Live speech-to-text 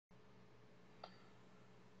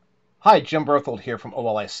Hi, Jim Berthold here from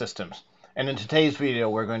OLI Systems, and in today's video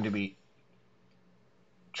we're going to be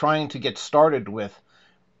trying to get started with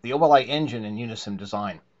the OLI Engine in Unisim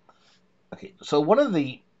Design. Okay, so one of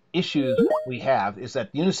the issues we have is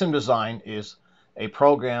that Unisim Design is a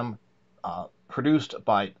program produced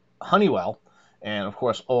by Honeywell, and of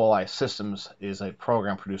course OLI Systems is a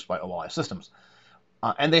program produced by OLI Systems.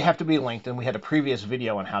 And they have to be linked, and we had a previous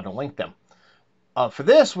video on how to link them. For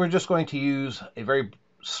this, we're just going to use a very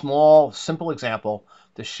small, simple example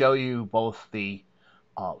to show you both the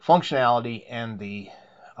functionality and the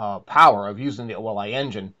power of using the OLI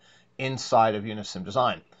engine inside of Unisim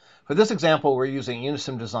Design. For this example, we're using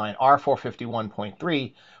Unisim Design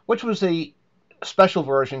R451.3, which was a special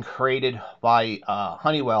version created by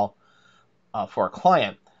Honeywell for a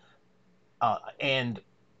client.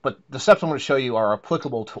 But the steps I'm going to show you are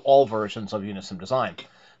applicable to all versions of Unisim Design.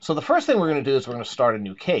 So the first thing we're going to do is we're going to start a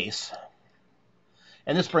new case.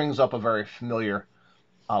 And this brings up a very familiar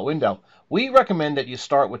window. We recommend that you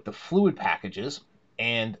start with the fluid packages,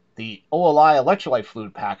 and the OLI electrolyte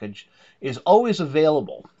fluid package is always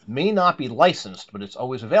available. May not be licensed, but it's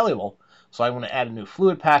always available. So I'm going to add a new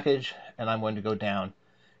fluid package, and I'm going to go down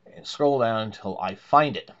and scroll down until I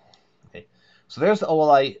find it. Okay. So there's the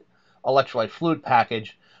OLI electrolyte fluid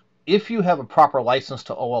package. If you have a proper license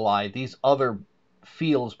to OLI, these other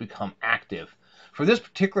fields become active. For this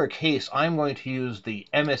particular case, I'm going to use the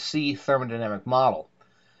MSC thermodynamic model.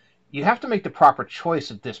 You have to make the proper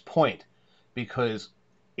choice at this point because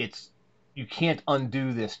you can't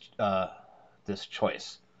undo this this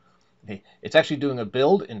choice. Okay. It's actually doing a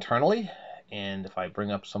build internally, and if I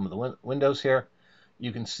bring up some of the windows here,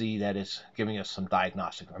 you can see that it's giving us some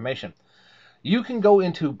diagnostic information. You can go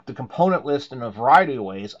into the component list in a variety of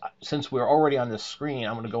ways. Since we're already on this screen,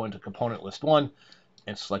 I'm going to go into component list 1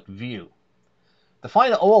 and select View. To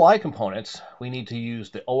find the OLI components, we need to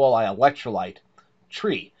use the OLI electrolyte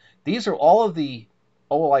tree. These are all of the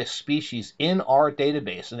OLI species in our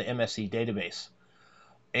database, in the MSC database.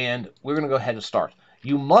 And we're going to go ahead and start.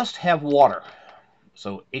 You must have water,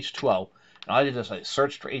 so H2O. And I did this, I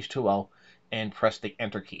searched for H2O and pressed the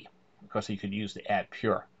Enter key. Of course, you could use the Add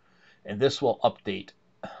Pure. And this will update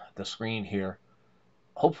the screen here,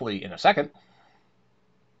 hopefully in a second.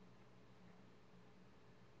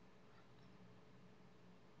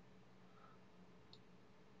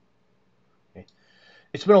 Okay.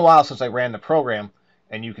 It's been a while since I ran the program,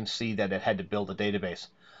 and you can see that it had to build a database.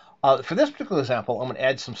 For this particular example, I'm going to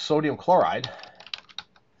add some sodium chloride,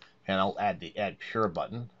 and I'll add the Add Pure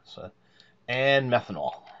button, and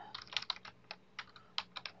methanol.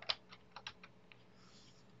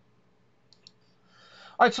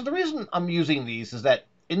 All right, so the reason I'm using these is that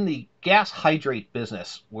in the gas hydrate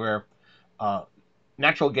business, where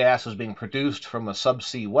natural gas is being produced from a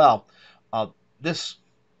subsea well, this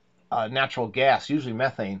natural gas, usually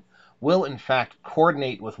methane, will in fact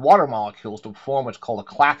coordinate with water molecules to form what's called a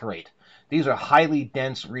clathrate. These are highly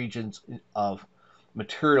dense regions of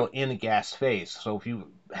material in the gas phase. So if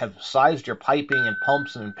you have sized your piping and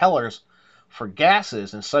pumps and impellers for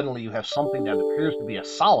gases, and suddenly you have something that appears to be a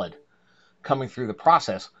solid coming through the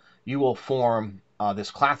process, you will form this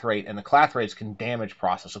clathrate, and the clathrates can damage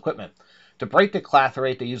process equipment. To break the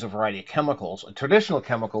clathrate, they use a variety of chemicals. A traditional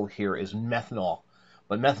chemical here is methanol,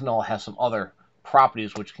 but methanol has some other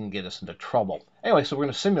properties which can get us into trouble. Anyway, so we're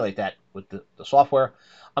going to simulate that with the software.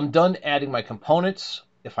 I'm done adding my components.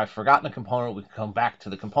 If I've forgotten a component, we can come back to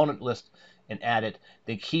the component list and add it.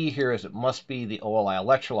 The key here is it must be the OLI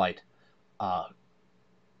electrolyte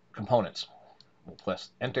components. We'll press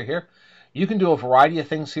Enter here. You can do a variety of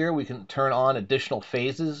things here. We can turn on additional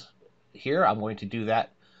phases here. I'm going to do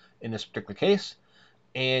that in this particular case.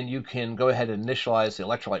 And you can go ahead and initialize the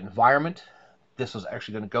electrolyte environment. This is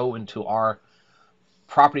actually going to go into our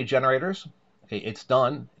property generators. Okay, it's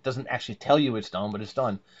done. It doesn't actually tell you it's done, but it's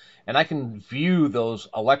done. And I can view those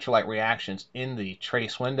electrolyte reactions in the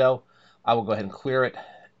trace window. I will go ahead and clear it,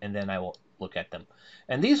 and then I will look at them.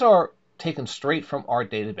 And these are taken straight from our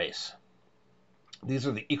database. These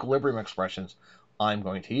are the equilibrium expressions I'm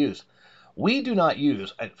going to use. We do not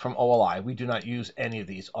use, from OLI, we do not use any of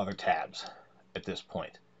these other tabs at this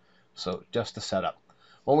point. So just to set up.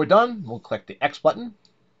 When we're done, we'll click the X button.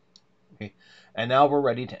 Okay, and now we're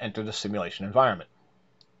ready to enter the simulation environment.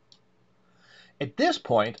 At this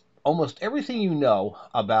point, almost everything you know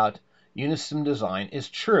about Unisim Design is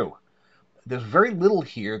true. There's very little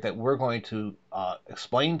here that we're going to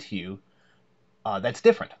explain to you that's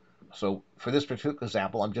different. So for this particular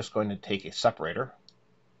example, I'm just going to take a separator.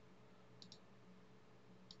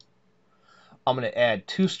 I'm going to add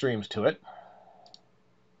 2 streams to it.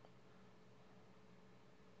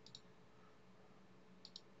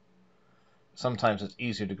 sometimes it's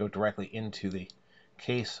easier to go directly into the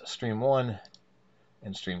case stream 1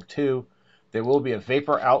 and stream 2. There will be a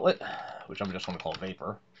vapor outlet, which I'm just going to call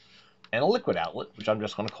vapor, and a liquid outlet, which I'm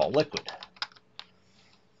just going to call liquid.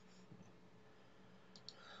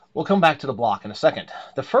 We'll come back to the block in a second.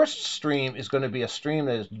 The first stream is going to be a stream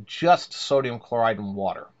that is just sodium chloride and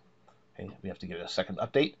water. Okay, we have to give it a second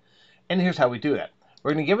update. And here's how we do that.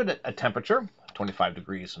 We're going to give it a temperature, 25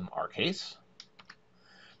 degrees in our case.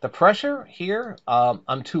 The pressure here,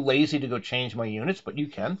 I'm too lazy to go change my units, but you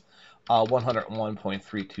can.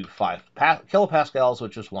 101.325 kilopascals,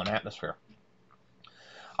 which is 1 atmosphere.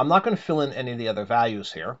 I'm not going to fill in any of the other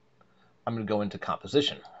values here. I'm going to go into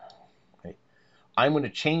composition. Okay. I'm going to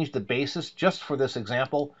change the basis just for this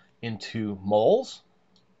example into moles.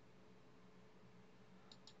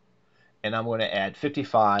 And I'm going to add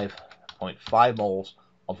 55.5 moles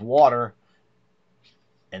of water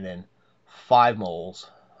and then 5 moles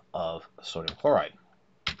of sodium chloride.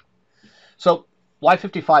 So why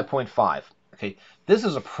 55.5? Okay, this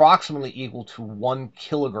is approximately equal to 1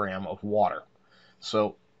 kilogram of water.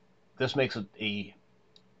 So this makes it a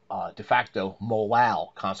de facto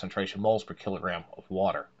molal concentration, moles per kilogram of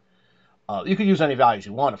water. You can use any values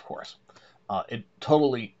you want, of course. It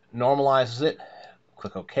totally normalizes it.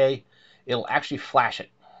 Click OK. It'll actually flash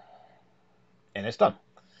it. And it's done.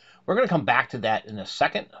 We're going to come back to that in a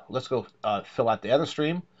second. Let's go fill out the other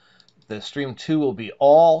stream. The stream 2 will be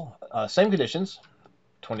all same conditions,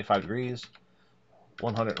 25 degrees,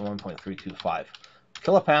 101.325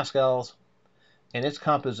 kilopascals, and its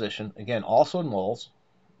composition, again, also in moles.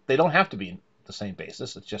 They don't have to be the same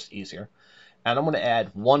basis. It's just easier. And I'm going to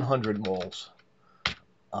add 100 moles,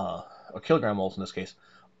 or kilogram moles in this case,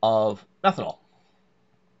 of methanol.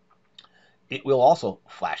 It will also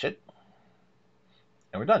flash it.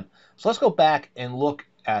 And we're done. So let's go back and look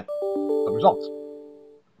at the results.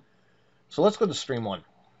 So let's go to stream 1.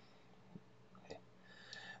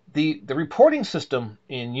 Okay. The reporting system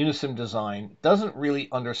in Unisim Design doesn't really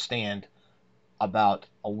understand about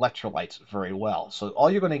electrolytes very well. So all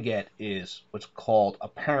you're going to get is what's called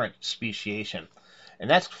apparent speciation. And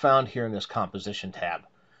that's found here in this composition tab.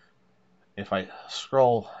 If I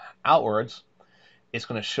scroll outwards, it's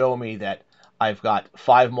going to show me that I've got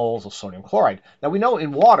 5 moles of sodium chloride. Now we know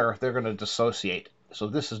in water they're going to dissociate, so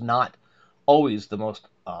this is not always the most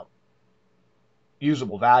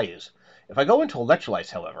usable values. If I go into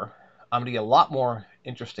electrolytes, however, I'm going to get a lot more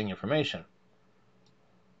interesting information.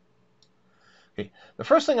 Okay, the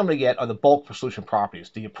first thing I'm going to get are the bulk per solution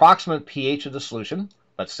properties. The approximate pH of the solution,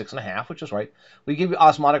 that's 6.5, which is right. We give you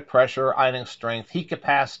osmotic pressure, ionic strength, heat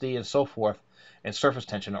capacity, and so forth, and surface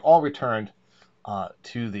tension are all returned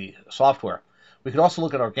to the software. We could also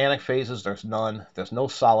look at organic phases. There's none. There's no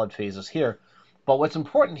solid phases here. But what's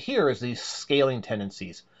important here is these scaling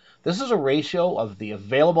tendencies. This is a ratio of the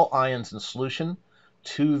available ions in solution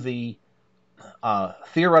to the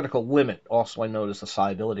theoretical limit, also known as the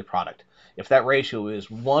solubility product. If that ratio is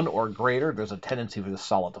 1 or greater, there's a tendency for the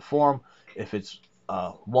solid to form. If it's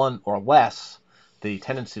 1 or less, the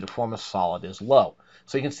tendency to form a solid is low.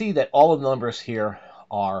 So you can see that all of the numbers here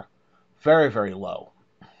are very, very low.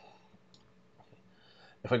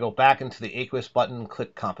 If I go back into the aqueous button,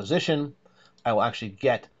 click composition, I will actually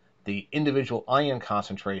get the individual ion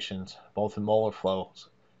concentrations, both in molar flows,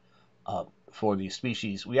 for these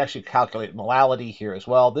species. We actually calculate molality here as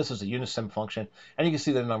well. This is a Unisim function, and you can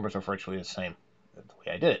see the numbers are virtually the same the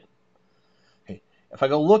way I did it. Okay. If I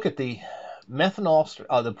go look at the methanol,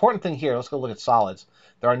 the important thing here, let's go look at solids.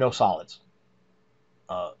 There are no solids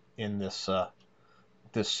in this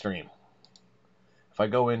this stream. If I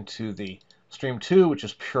go into the stream 2, which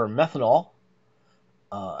is pure methanol,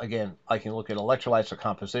 again, I can look at electrolytes or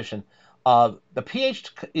composition. The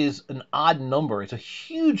pH is an odd number. It's a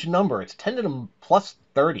huge number. It's 10 to the plus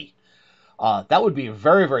 30. That would be a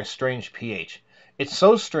very, very strange pH. It's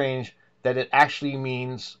so strange that it actually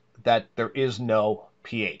means that there is no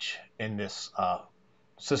pH in this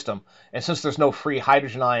system. And since there's no free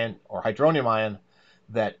hydrogen ion or hydronium ion,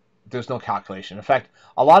 that there's no calculation. In fact,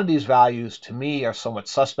 a lot of these values to me are somewhat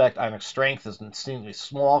suspect. Ionic strength is extremely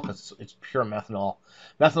small because it's pure methanol.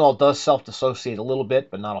 Methanol does self-dissociate a little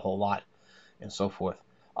bit, but not a whole lot, and so forth.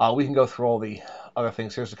 We can go through all the other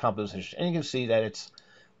things. Here's the composition, and you can see that it's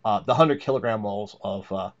the 100 kilogram moles of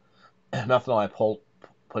methanol I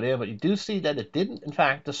put in, but you do see that it didn't, in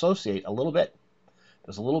fact, dissociate a little bit.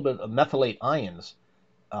 There's a little bit of methylate ions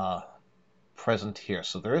present here,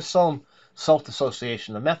 so there is some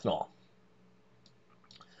self-dissociation of methanol.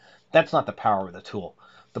 That's not the power of the tool.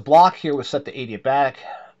 The block here was set to adiabatic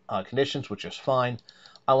conditions, which is fine.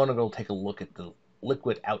 I want to go take a look at the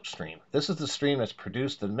liquid outstream. This is the stream that's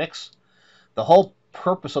produced the mix. The whole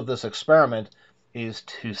purpose of this experiment is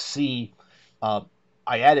to see, I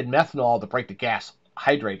added methanol to break the gas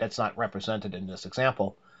hydrate. That's not represented in this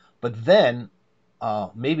example. But then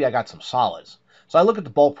maybe I got some solids. So I look at the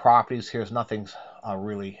bulk properties here. Nothing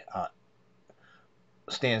really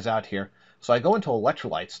stands out here. So I go into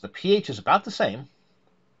electrolytes. The pH is about the same.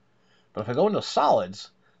 But if I go into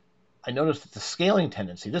solids, I notice that the scaling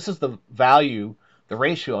tendency, this is the value, the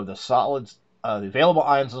ratio of the solids, the available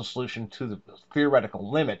ions in solution to the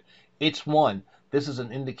theoretical limit. It's 1. This is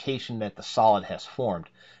an indication that the solid has formed.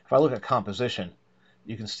 If I look at composition,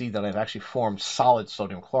 you can see that I've actually formed solid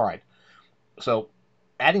sodium chloride. So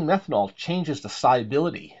adding methanol changes the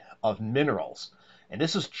solubility of minerals. And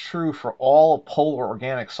this is true for all polar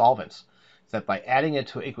organic solvents, that by adding it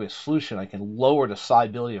to an aqueous solution, I can lower the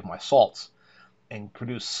solubility of my salts and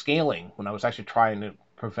produce scaling when I was actually trying to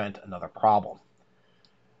prevent another problem.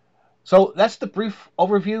 So that's the brief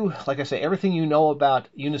overview. Like I say, everything you know about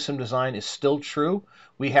Unisim Design is still true.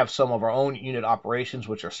 We have some of our own unit operations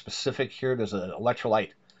which are specific here. There's an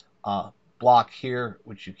electrolyte block here,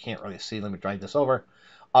 which you can't really see. Let me drag this over.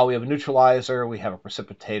 We have a neutralizer, we have a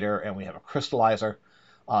precipitator, and we have a crystallizer.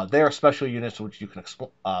 They are special units which you can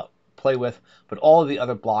play with, but all of the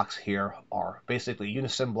other blocks here are basically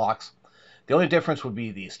Unisim blocks. The only difference would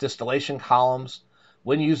be these distillation columns.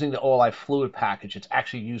 When using the OLI Fluid Package, it's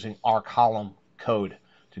actually using our column code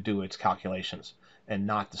to do its calculations and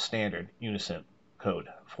not the standard Unisim code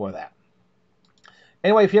for that.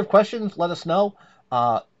 Anyway, if you have questions, let us know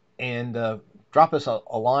and drop us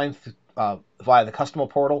a line via the customer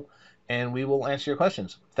portal, and we will answer your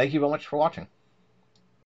questions. Thank you very much for watching.